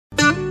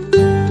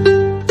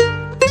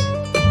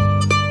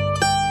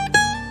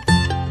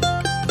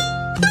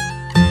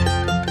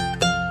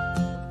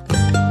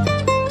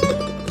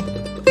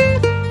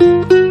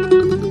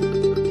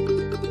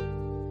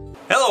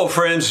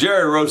friends,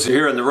 Jerry Rosa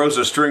here in the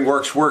Rosa String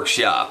Works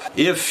workshop.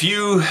 If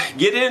you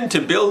get into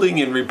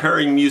building and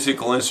repairing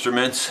musical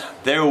instruments,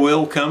 there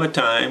will come a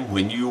time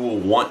when you will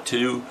want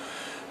to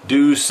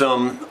do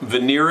some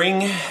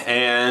veneering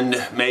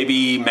and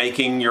maybe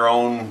making your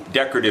own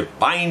decorative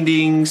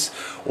bindings,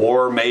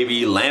 or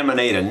maybe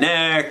laminate a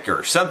neck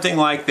or something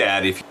like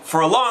that.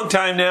 For a long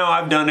time now,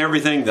 I've done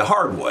everything the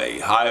hard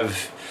way.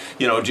 I've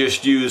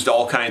just used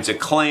all kinds of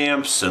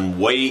clamps and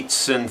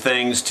weights and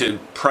things to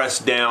press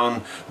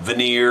down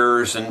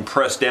veneers and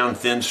press down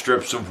thin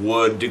strips of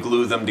wood to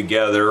glue them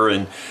together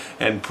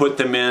and put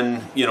them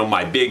in,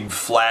 my big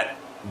flat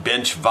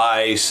bench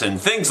vise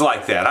and things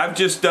like that. I've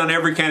just done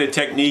every kind of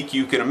technique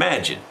you can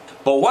imagine.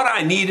 But what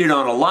I needed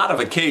on a lot of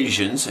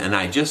occasions, and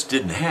I just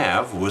didn't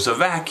have, was a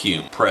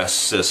vacuum press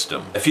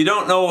system. If you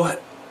don't know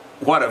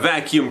what a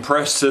vacuum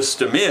press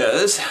system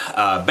is,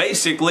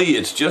 basically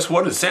it's just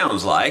what it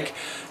sounds like.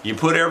 You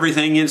put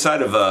everything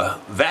inside of a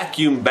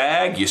vacuum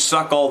bag, you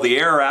suck all the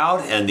air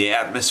out, and the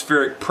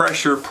atmospheric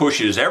pressure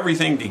pushes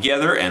everything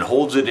together and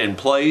holds it in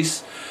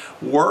place.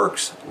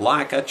 Works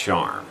like a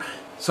charm.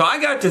 So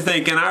I got to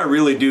thinking I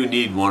really do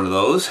need one of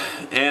those,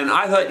 and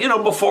I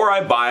thought, before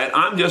I buy it,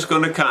 I'm just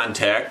going to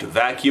contact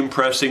Vacuum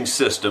Pressing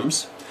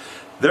Systems.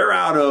 They're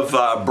out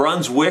of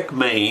Brunswick,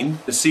 Maine,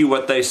 to see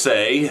what they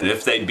say, and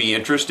if they'd be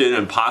interested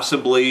in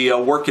possibly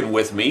working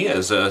with me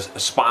as a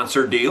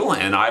sponsor deal,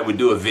 and I would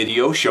do a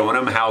video showing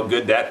them how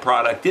good that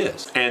product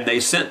is. And they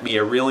sent me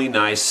a really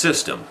nice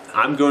system.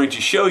 I'm going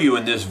to show you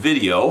in this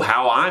video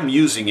how I'm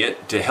using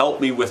it to help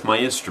me with my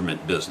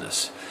instrument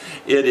business.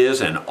 It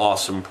is an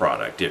awesome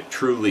product. It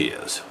truly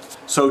is.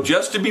 So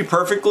just to be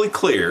perfectly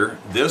clear,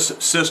 this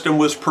system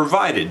was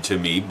provided to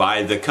me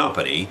by the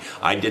company.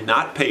 I did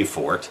not pay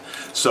for it.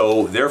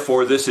 So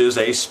therefore this is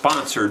a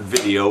sponsored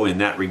video in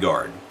that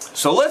regard.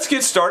 So let's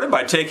get started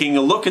by taking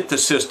a look at the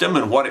system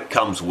and what it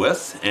comes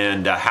with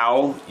and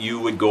how you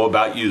would go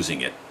about using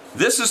it.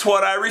 This is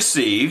what I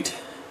received,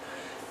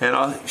 and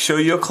I'll show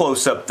you a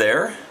close-up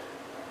there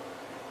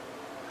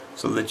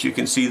so that you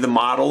can see the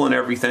model and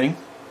everything.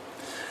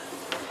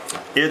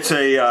 It's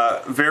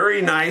a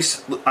very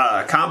nice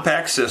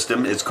compact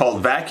system. It's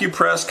called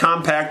VacuPress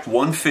Compact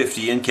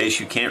 150 in case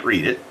you can't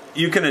read it.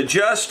 You can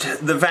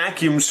adjust the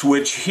vacuum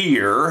switch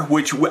here,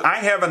 which I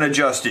haven't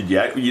adjusted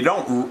yet.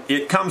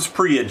 It comes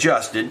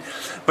pre-adjusted,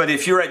 but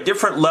if you're at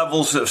different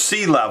levels of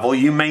sea level,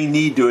 you may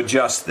need to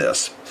adjust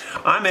this.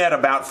 I'm at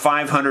about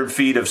 500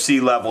 feet of sea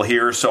level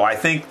here, so I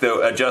think the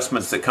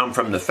adjustments that come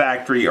from the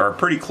factory are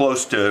pretty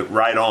close to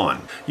right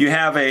on. You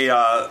have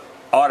a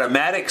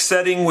automatic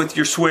setting with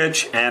your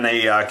switch and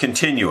a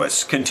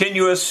continuous.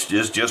 Continuous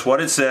is just what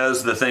it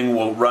says. The thing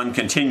will run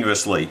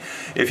continuously.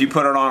 If you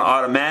put it on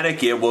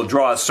automatic, it will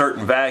draw a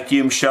certain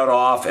vacuum, shut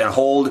off, and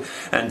hold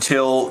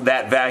until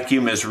that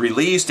vacuum is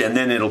released, and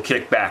then it'll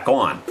kick back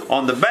on.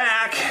 On the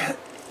back,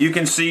 you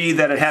can see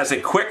that it has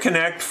a quick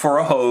connect for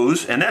a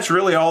hose, and that's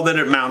really all that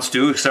it amounts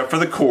to, except for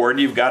the cord.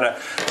 You've got a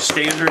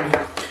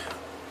standard,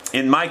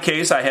 in my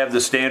case, I have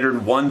the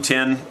standard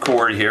 110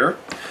 cord here.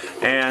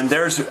 And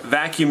there's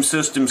Vacuum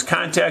Systems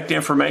contact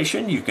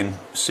information. You can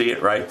see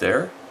it right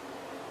there.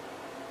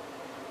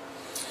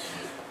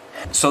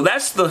 So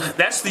that's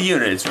the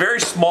unit. It's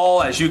very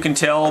small, as you can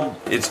tell.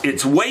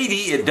 It's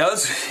weighty. It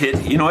does hit,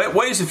 it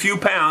weighs a few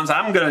pounds.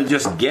 I'm going to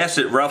just guess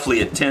it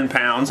roughly at 10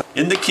 pounds.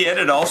 In the kit,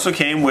 it also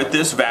came with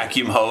this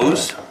vacuum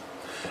hose.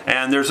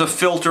 And there's a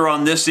filter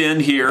on this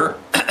end here,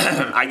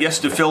 I guess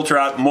to filter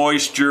out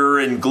moisture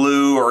and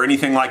glue or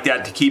anything like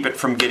that to keep it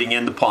from getting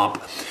in the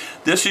pump.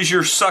 This is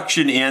your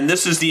suction end.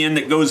 This is the end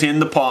that goes in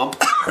the pump.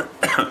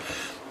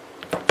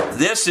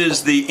 This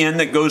is the end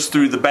that goes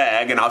through the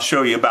bag, and I'll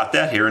show you about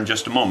that here in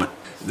just a moment.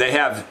 They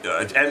have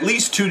at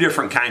least two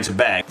different kinds of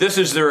bags. This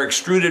is their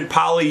extruded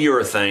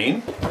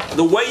polyurethane.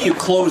 The way you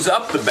close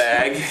up the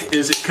bag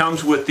is it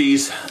comes with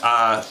these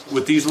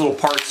little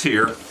parts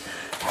here.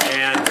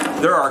 And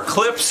there are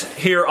clips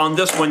here on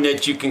this one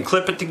that you can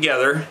clip it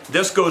together.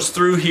 This goes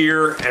through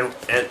here and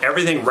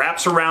everything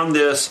wraps around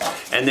this,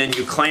 and then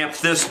you clamp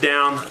this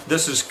down.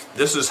 This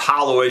is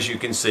hollow, as you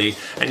can see,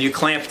 and you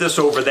clamp this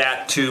over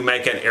that to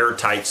make an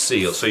airtight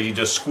seal. So you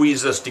just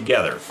squeeze this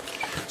together.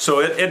 So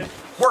it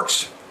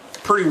works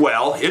pretty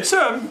well. It's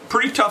a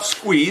pretty tough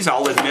squeeze,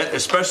 I'll admit,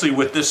 especially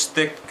with this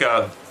thick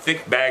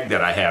bag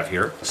that I have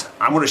here.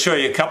 I'm going to show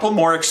you a couple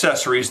more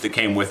accessories that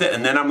came with it,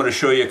 and then I'm going to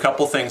show you a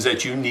couple things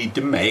that you need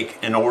to make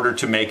in order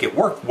to make it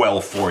work well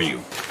for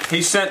you.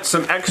 He sent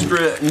some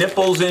extra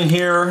nipples in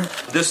here.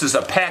 This is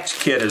a patch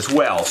kit as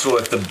well, so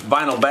if the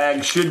vinyl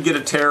bag should get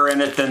a tear in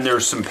it, then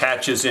there's some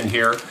patches in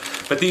here.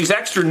 But these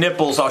extra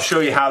nipples, I'll show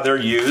you how they're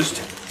used.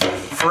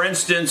 For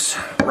instance,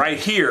 right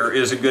here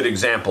is a good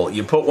example.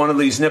 You put one of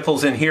these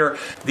nipples in here.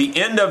 The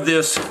end of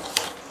this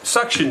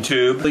suction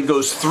tube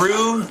goes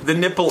through the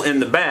nipple in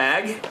the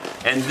bag,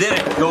 and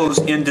then it goes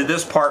into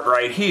this part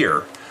right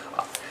here.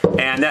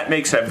 And that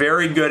makes a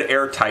very good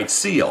airtight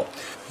seal.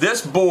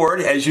 This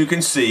board, as you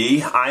can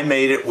see, I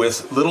made it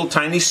with little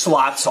tiny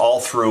slots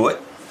all through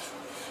it.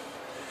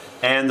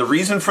 And the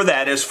reason for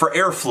that is for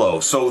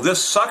airflow. So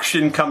this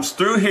suction comes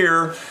through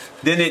here,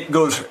 then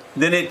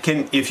it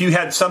can, if you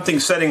had something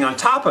setting on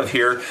top of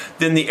here,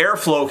 then the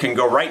airflow can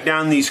go right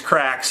down these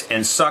cracks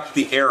and suck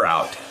the air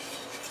out.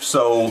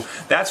 So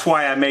that's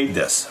why I made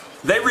this.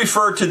 They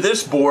refer to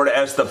this board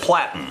as the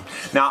platen.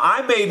 Now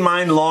I made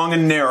mine long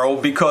and narrow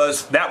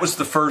because that was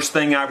the first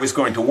thing I was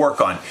going to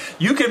work on.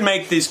 You can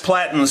make these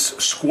platens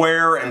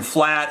square and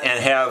flat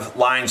and have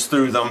lines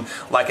through them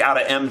like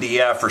out of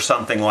MDF or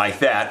something like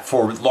that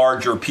for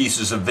larger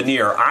pieces of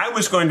veneer. I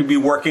was going to be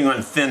working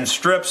on thin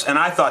strips, and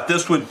I thought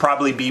this would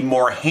probably be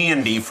more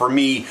handy for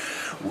me,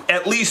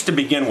 at least to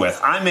begin with.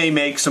 I may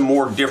make some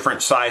more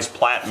different size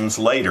platens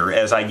later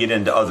as I get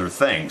into other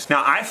things.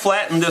 Now I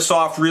flattened this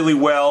off really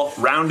well,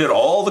 rounded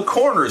all the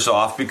corners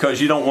off because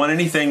you don't want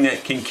anything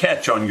that can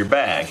catch on your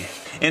bag.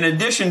 In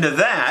addition to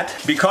that,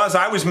 because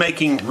I was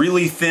making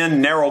really thin,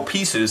 narrow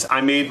pieces,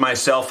 I made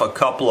myself a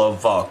couple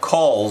of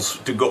cauls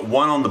to go,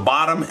 one on the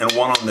bottom and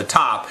one on the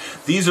top.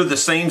 These are the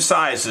same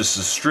size as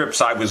the strips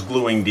I was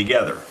gluing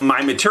together.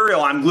 My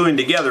material I'm gluing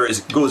together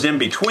goes in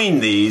between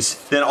these,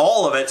 then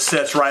all of it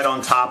sits right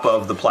on top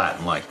of the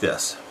platen like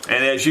this.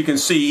 And as you can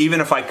see,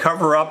 even if I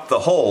cover up the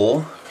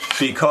hole,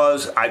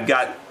 because I've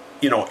got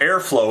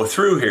airflow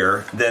through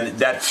here, then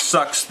that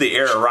sucks the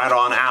air right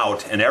on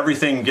out and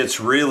everything gets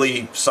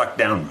really sucked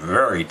down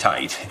very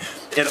tight.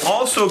 It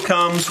also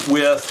comes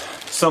with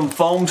some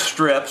foam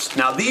strips.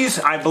 Now these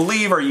I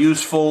believe are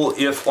useful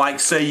if,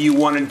 like, say you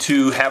wanted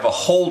to have a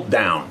hold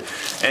down,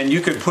 and you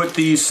could put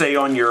these, say,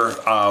 on your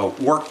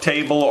work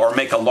table or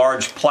make a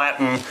large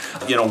platen,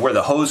 where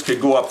the hose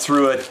could go up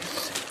through it,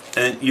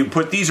 and you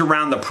put these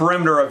around the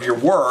perimeter of your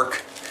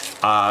work.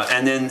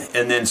 And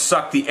then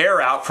suck the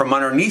air out from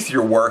underneath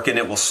your work, and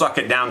it will suck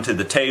it down to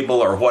the table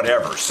or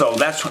whatever. So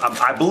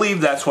I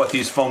believe that's what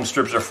these foam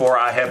strips are for.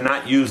 I have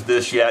not used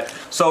this yet.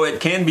 So it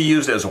can be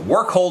used as a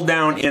work hold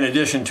down in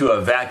addition to a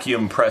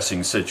vacuum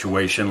pressing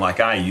situation like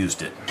I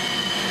used it.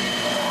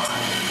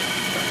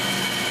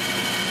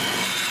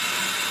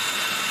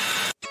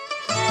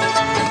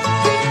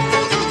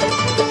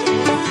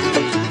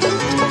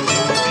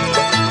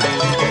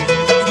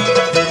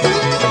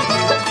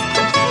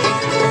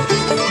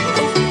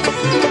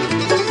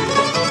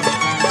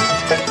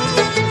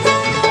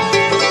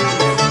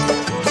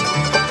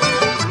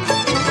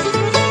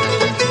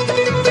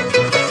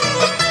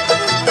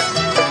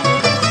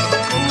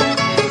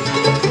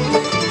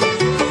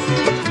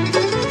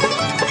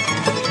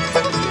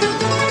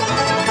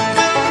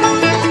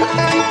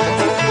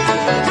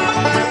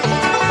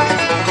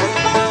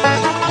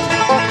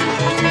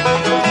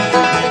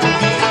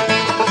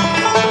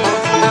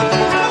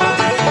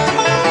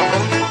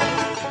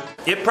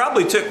 It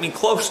probably took me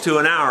close to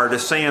an hour to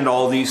sand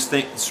all these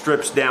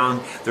strips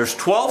down. There's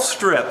 12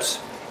 strips.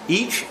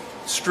 Each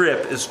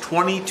strip is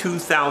 22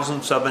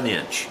 thousandths of an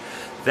inch.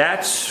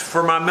 That's,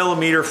 for my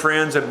millimeter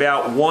friends,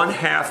 about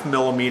 1/2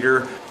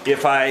 millimeter.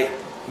 If I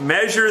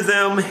measure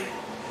them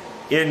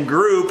in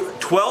group,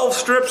 12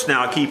 strips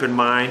now, keep in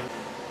mind,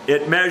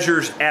 it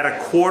measures at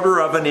 1/4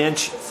 of an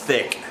inch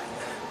thick.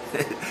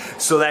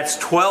 So that's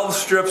 12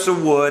 strips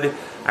of wood.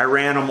 I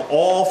ran them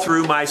all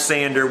through my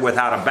sander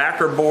without a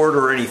backer board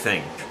or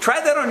anything.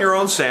 Try that on your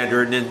own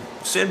sander and then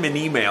send me an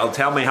email.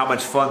 Tell me how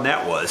much fun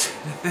that was.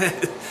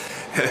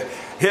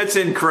 It's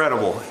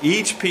incredible.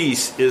 Each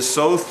piece is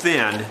so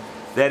thin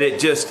that it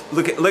just,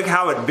 look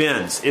how it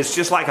bends. It's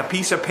just like a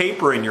piece of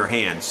paper in your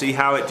hand. See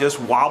how it just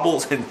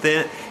wobbles and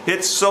thin?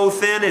 It's so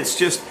thin, it's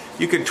just,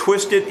 you can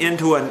twist it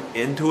into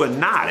a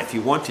knot if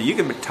you want to. You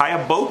can tie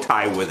a bow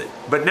tie with it.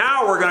 But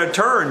now we're going to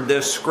turn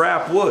this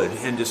scrap wood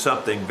into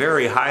something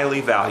very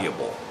highly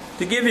valuable.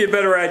 To give you a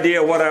better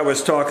idea of what I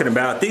was talking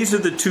about, these are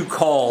the two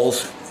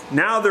cauls.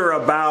 Now they're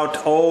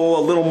about, a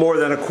little more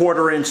than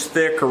 1/4 inch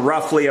thick, or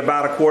roughly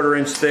about 1/4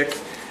 inch thick.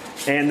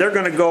 And they're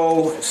going to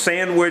go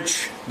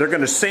sandwich,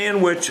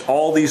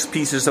 all these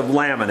pieces of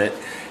laminate,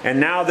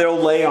 and now they'll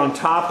lay on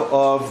top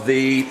of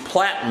the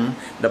platen.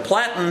 The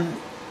platen,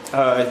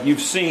 you've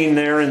seen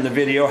there in the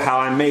video how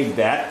I made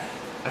that.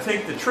 I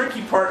think the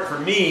tricky part for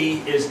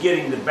me is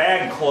getting the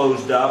bag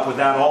closed up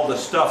without all the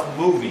stuff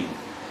moving.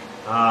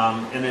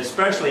 And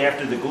especially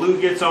after the glue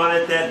gets on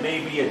it, that may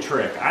be a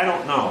trick. I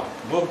don't know.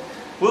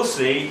 We'll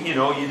see.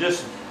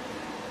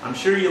 I'm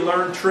sure you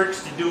learn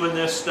tricks to doing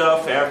this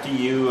stuff after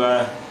you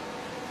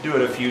do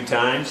it a few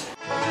times.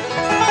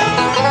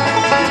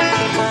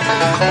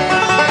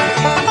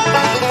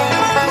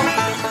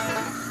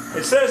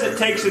 It says it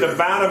takes it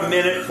about a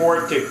minute for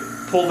it to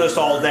pull this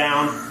all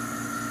down.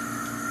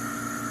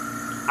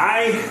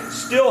 I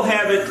still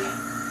have it,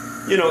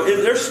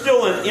 there's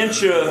still an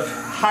inch of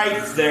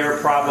height there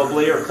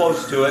probably, or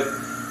close to it,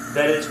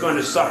 that it's going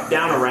to suck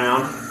down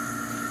around.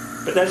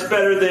 But that's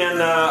better than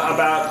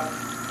about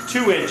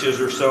 2 inches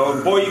or so.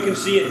 And boy, you can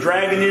see it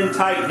dragging in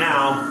tight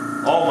now.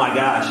 Oh my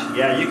gosh,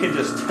 yeah, you can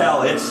just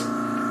tell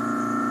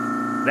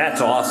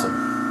that's awesome.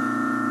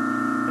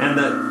 And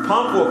the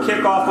pump will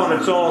kick off on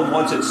its own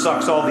once it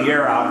sucks all the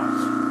air out.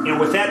 And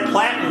with that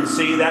platen,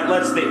 see, that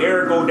lets the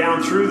air go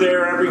down through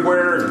there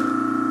everywhere.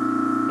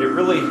 And it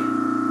really,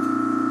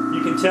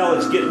 you can tell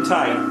it's getting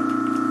tight.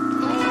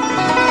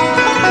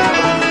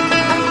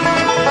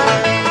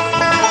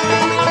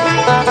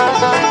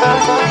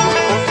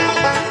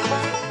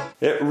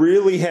 It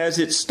really has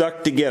it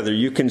stuck together.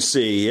 You can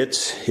see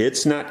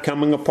it's not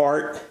coming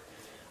apart.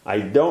 I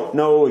don't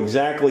know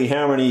exactly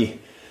how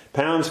many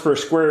pounds per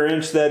square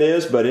inch that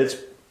is, but it's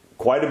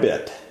quite a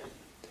bit.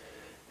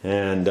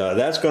 And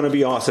that's going to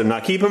be awesome. Now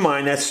keep in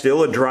mind that's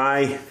still a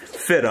dry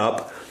fit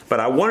up, but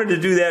I wanted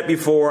to do that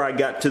before I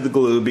got to the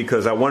glue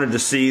because I wanted to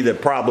see the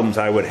problems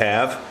I would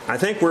have. I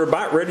think we're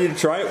about ready to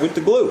try it with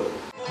the glue.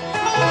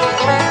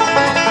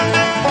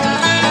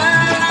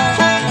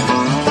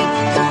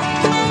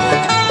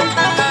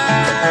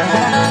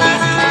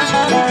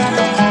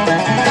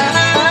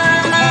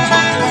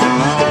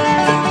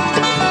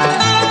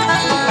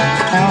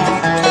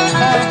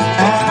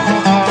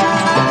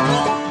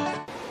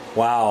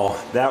 Wow,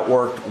 that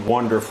worked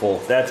wonderful.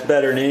 That's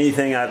better than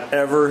anything I've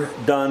ever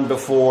done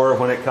before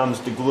when it comes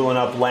to gluing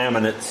up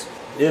laminates.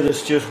 It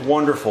is just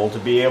wonderful to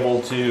be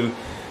able to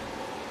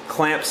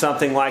clamp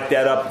something like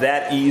that up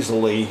that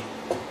easily.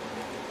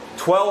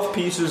 12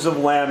 pieces of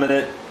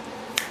laminate,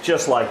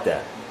 just like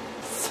that.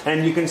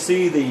 And you can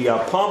see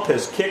the pump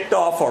has kicked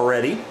off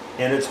already,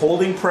 and it's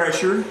holding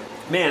pressure.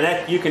 Man,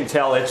 that you can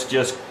tell it's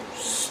just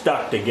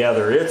stuck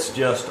together. It's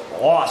just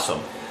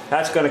awesome.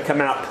 That's going to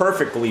come out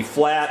perfectly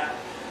flat.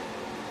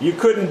 You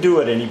couldn't do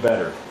it any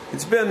better.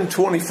 It's been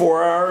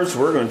 24 hours.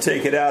 We're going to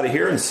take it out of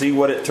here and see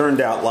what it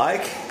turned out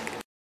like.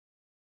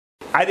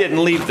 I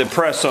didn't leave the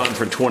press on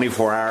for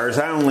 24 hours.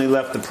 I only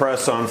left the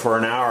press on for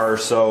an hour or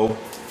so.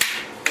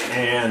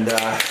 And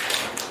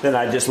then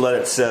I just let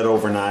it set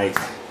overnight.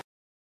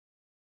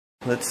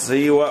 Let's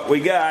see what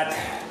we got.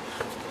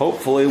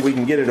 Hopefully we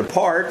can get it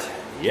apart.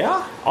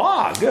 Yeah?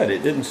 Ah, good.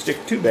 It didn't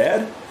stick too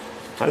bad.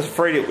 I was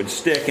afraid it would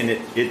stick, and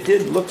it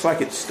did. Looks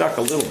like it stuck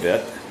a little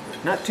bit.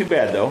 Not too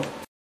bad though.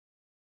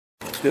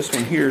 This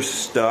one here's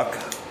stuck.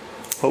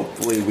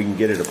 Hopefully we can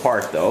get it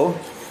apart though.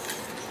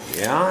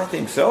 Yeah, I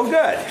think so.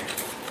 Good.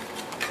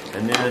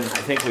 And then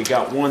I think we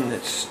got one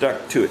that's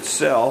stuck to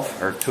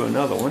itself, or to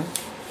another one.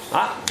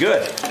 Ah,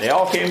 good. They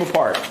all came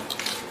apart.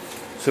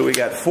 So we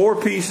got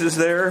 4 pieces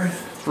there,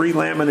 3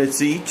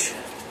 laminates each.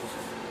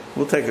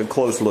 We'll take a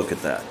close look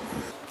at that.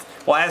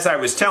 Well, as I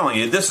was telling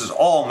you, this is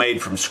all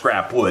made from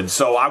scrap wood,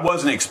 so I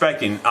wasn't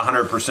expecting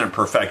 100%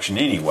 perfection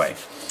anyway.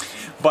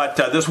 But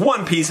this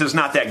one piece is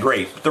not that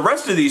great. The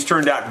rest of these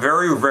turned out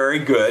very, very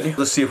good.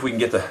 Let's see if we can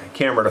get the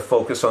camera to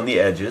focus on the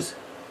edges.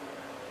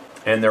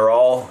 And they're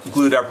all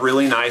glued up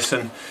really nice.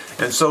 And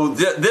so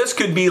this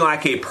could be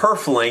like a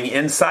purfling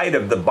inside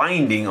of the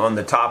binding on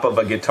the top of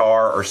a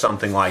guitar or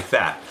something like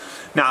that.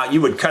 Now, you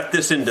would cut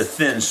this into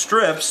thin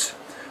strips.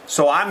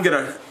 So I'm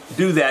going to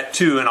do that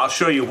too, and I'll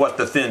show you what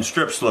the thin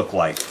strips look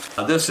like.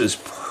 Now, this is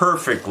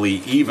perfectly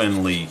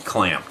evenly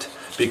clamped,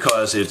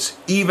 because it's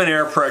even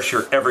air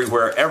pressure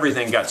everywhere.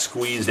 Everything got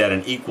squeezed at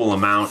an equal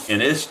amount,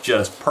 and it's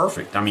just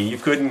perfect. I mean, you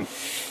couldn't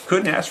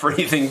ask for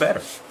anything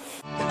better.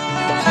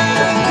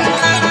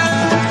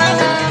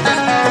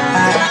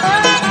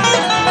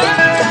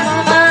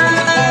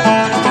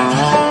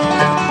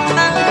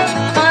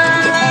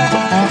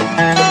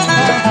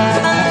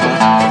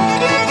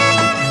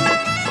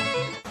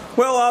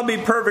 Well, I'll be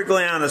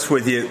perfectly honest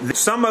with you.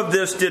 Some of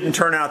this didn't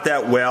turn out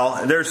that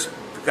well. There's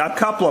a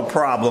couple of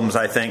problems,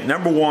 I think.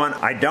 Number one,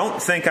 I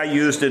don't think I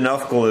used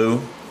enough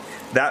glue.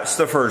 That's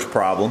the first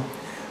problem.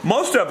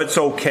 Most of it's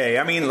okay.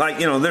 I mean, like,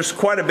 you know, there's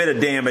quite a bit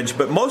of damage,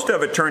 but most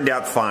of it turned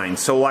out fine.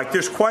 So, like,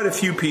 there's quite a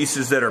few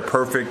pieces that are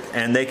perfect,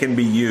 and they can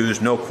be used,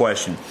 no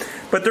question.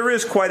 But there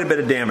is quite a bit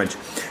of damage.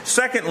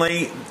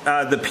 Secondly,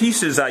 the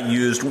pieces I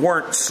used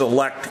weren't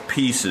select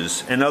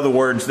pieces. In other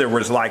words, there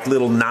was like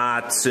little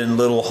knots and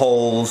little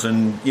holes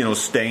and, you know,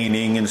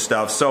 staining and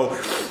stuff. So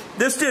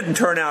this didn't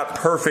turn out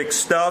perfect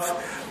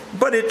stuff,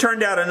 but it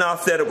turned out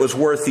enough that it was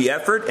worth the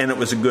effort, and it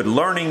was a good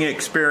learning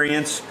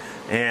experience.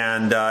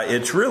 And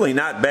it's really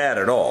not bad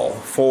at all.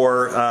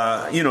 For,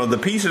 you know, the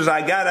pieces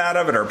I got out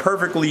of it are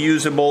perfectly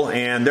usable,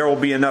 and there will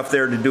be enough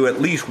there to do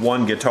at least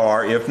one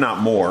guitar, if not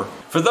more.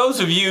 For those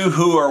of you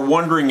who are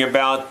wondering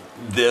about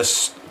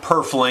this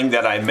purfling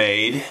that I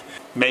made,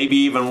 maybe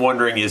even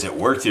wondering, is it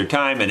worth your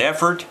time and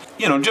effort?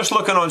 You know, just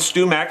looking on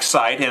StewMac's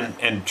site,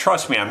 and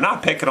trust me, I'm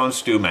not picking on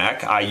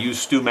StewMac. I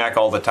use StewMac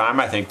all the time.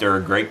 I think they're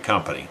a great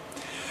company.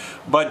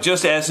 But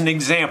just as an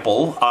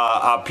example,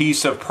 a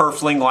piece of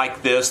purfling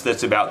like this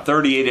that's about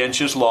 38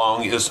 inches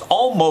long is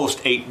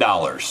almost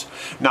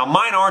 $8. Now,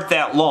 mine aren't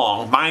that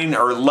long. Mine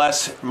are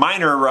less.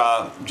 Mine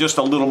are just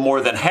a little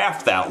more than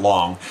half that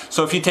long.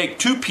 So if you take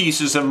 2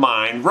 pieces of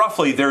mine,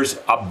 roughly there's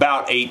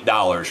about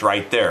 $8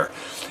 right there.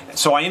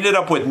 So I ended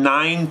up with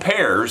 9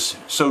 pairs,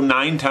 so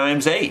 9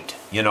 times 8.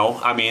 You know,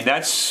 I mean,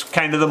 that's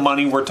kind of the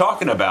money we're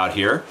talking about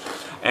here.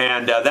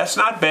 And that's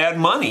not bad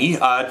money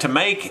to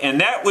make,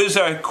 and that was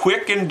a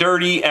quick and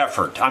dirty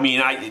effort. I mean,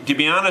 to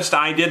be honest,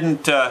 I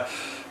didn't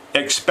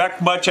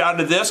expect much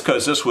out of this,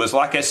 because this was,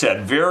 like I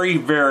said, very,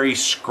 very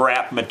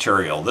scrap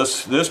material.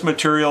 This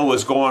material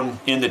was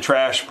going in the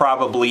trash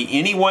probably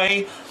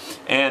anyway,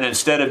 and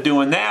instead of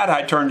doing that,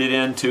 I turned it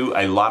into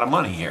a lot of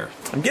money here.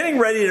 I'm getting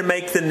ready to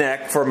make the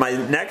neck for my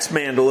next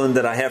mandolin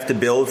that I have to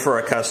build for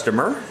a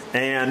customer,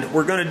 and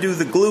we're going to do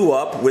the glue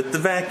up with the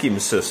vacuum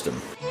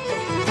system.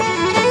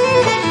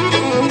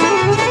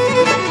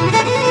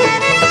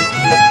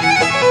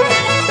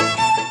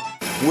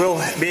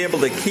 be able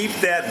to keep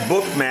that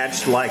book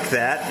matched like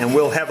that, and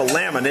we'll have a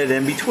laminate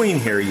in between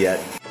here yet.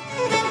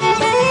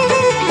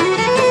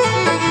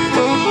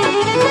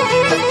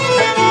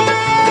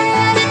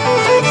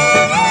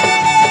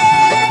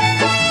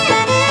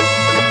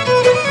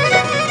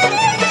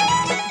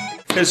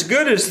 As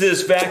good as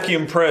this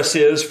vacuum press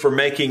is for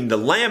making the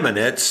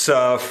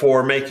laminates,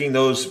 for making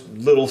those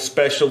little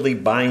specialty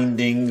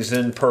bindings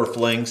and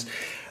purflings,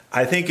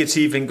 I think it's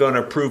even going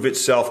to prove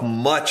itself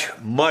much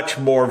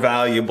more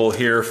valuable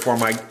here for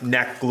my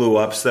neck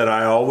glue-ups that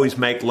I always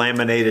make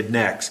laminated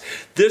necks.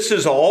 This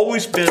has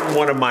always been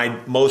one of my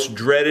most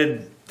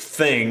dreaded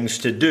things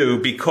to do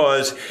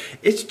because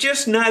it's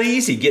just not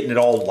easy getting it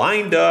all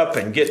lined up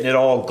and getting it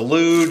all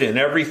glued and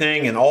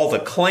everything and all the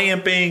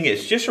clamping.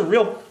 It's just a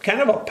real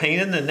kind of a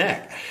pain in the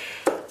neck.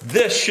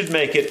 This should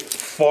make it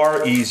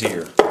far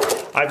easier.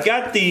 I've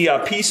got the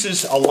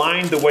pieces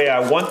aligned the way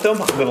I want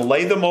them. I'm going to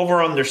lay them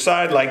over on their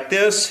side like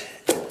this,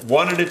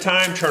 one at a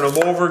time, turn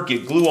them over,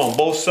 get glue on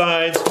both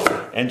sides,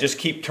 and just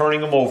keep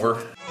turning them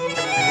over.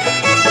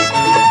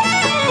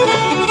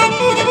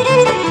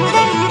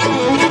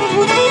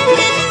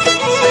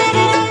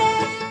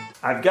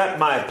 I've got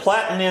my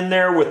platen in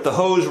there with the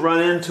hose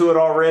run into it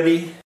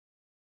already.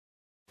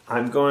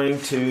 I'm going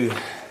to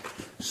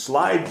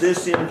slide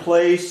this in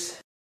place.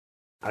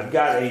 I've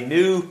got a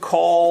new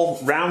caul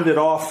rounded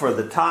off for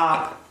the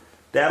top.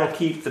 That'll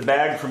keep the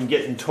bag from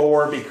getting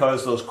tore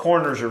because those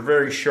corners are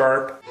very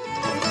sharp.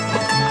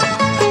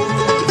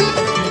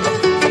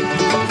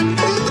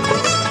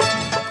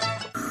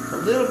 A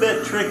little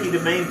bit tricky to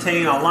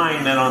maintain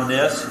alignment on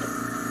this,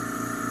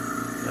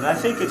 and I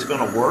think it's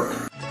going to work.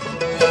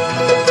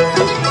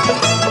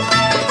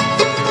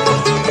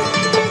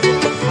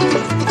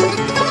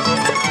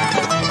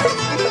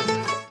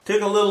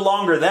 Took a little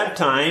longer that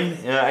time,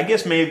 I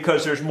guess maybe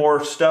because there's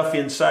more stuff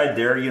inside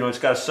there. You know, it's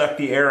got to suck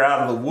the air out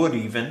of the wood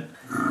even.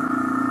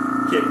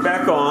 Kick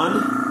back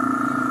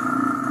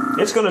on.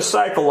 It's going to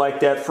cycle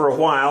like that for a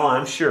while,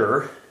 I'm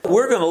sure.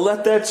 We're going to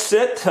let that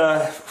sit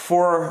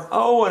for,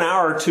 an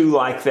hour or two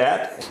like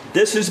that.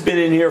 This has been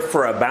in here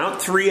for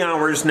about 3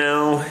 hours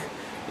now,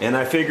 and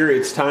I figure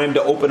it's time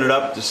to open it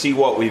up to see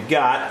what we've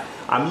got.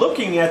 I'm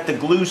looking at the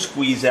glue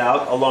squeeze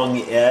out along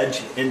the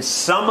edge, and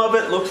some of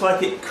it looks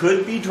like it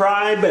could be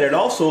dry, but it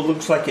also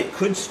looks like it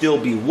could still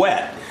be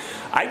wet.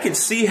 I could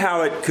see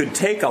how it could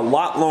take a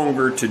lot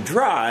longer to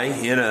dry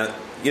in a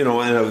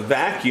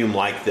vacuum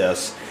like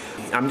this.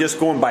 I'm just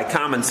going by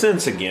common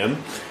sense again,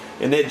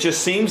 and it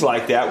just seems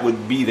like that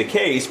would be the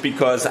case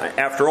because,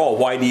 after all,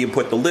 why do you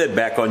put the lid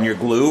back on your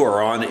glue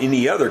or on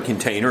any other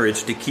container?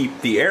 It's to keep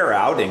the air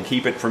out and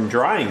keep it from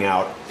drying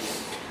out.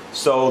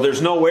 So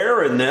there's no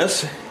air in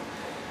this.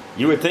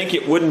 You would think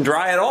it wouldn't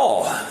dry at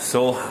all.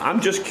 So I'm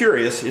just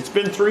curious. It's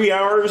been 3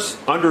 hours.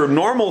 Under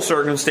normal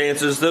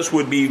circumstances, this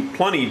would be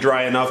plenty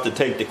dry enough to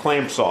take the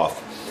clamps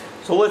off.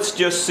 So let's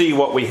just see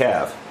what we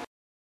have.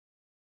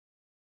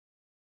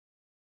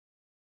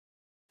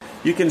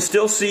 You can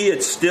still see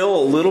it's still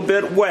a little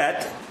bit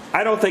wet.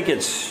 I don't think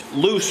it's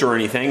loose or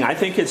anything. I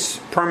think it's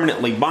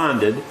permanently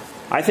bonded.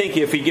 I think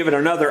if you give it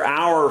another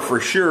hour for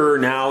sure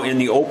now in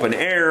the open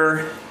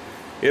air,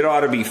 it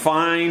ought to be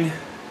fine.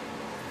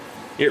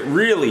 It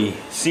really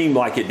seemed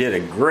like it did a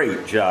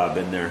great job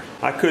in there.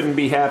 I couldn't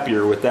be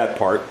happier with that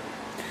part.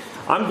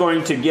 I'm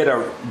going to get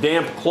a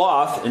damp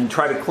cloth and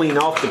try to clean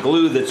off the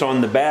glue that's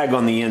on the bag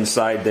on the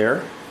inside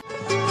there.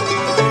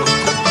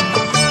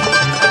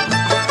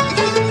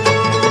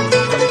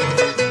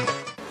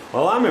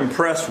 Well, I'm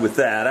impressed with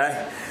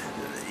that.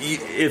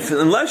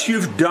 Unless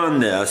you've done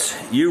this,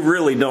 you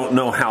really don't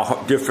know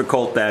how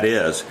difficult that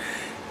is.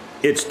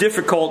 It's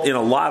difficult in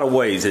a lot of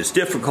ways. It's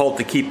difficult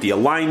to keep the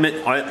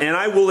alignment, and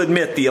I will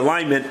admit the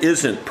alignment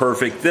isn't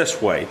perfect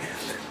this way,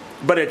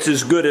 but it's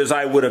as good as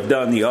I would have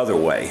done the other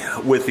way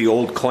with the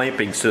old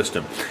clamping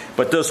system.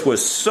 But this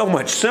was so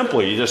much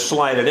simpler. You just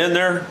slide it in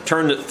there,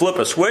 flip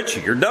a switch,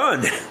 you're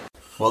done.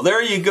 Well,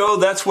 there you go.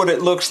 That's what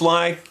it looks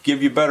like.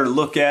 Give you a better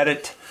look at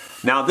it.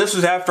 Now, this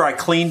is after I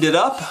cleaned it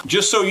up.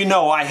 Just so you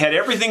know, I had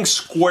everything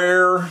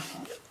square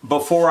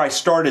before I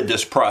started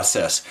this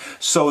process.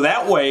 So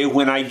that way,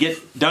 when I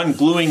get done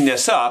gluing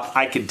this up,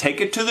 I can take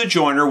it to the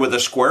joiner with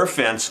a square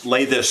fence,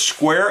 lay this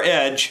square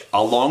edge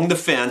along the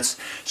fence,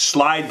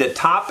 slide the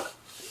top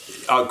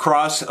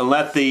across, and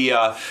let the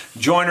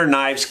joiner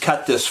knives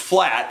cut this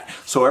flat,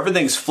 so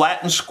everything's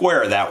flat and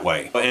square that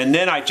way. And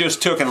then I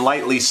just took and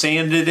lightly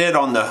sanded it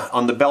on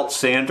the belt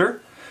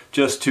sander,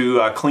 just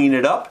to clean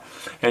it up.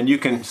 And you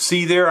can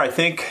see there, I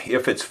think,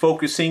 if it's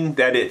focusing,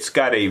 that it's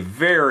got a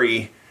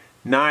very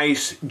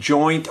nice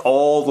joint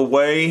all the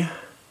way,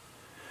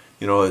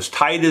 you know, as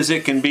tight as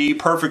it can be,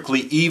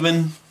 perfectly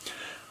even.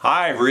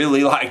 I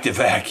really like the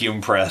vacuum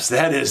press.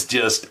 That is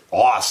just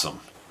awesome.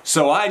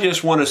 So I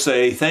just want to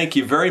say thank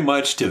you very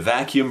much to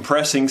Vacuum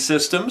Pressing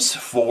Systems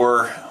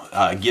for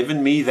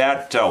giving me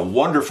that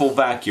wonderful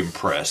vacuum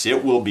press.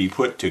 It will be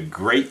put to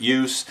great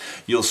use.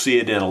 You'll see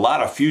it in a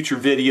lot of future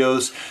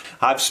videos.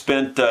 I've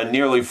spent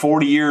nearly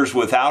 40 years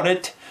without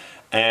it.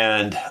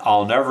 and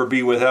I'll never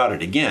be without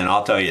it again,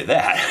 I'll tell you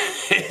that.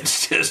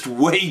 It's just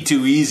way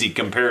too easy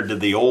compared to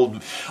the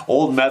old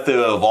method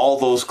of all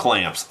those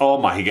clamps. Oh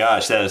my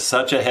gosh, that is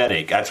such a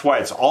headache. That's why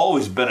it's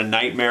always been a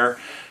nightmare,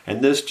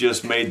 and this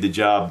just made the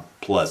job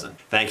pleasant.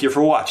 Thank you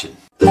for watching.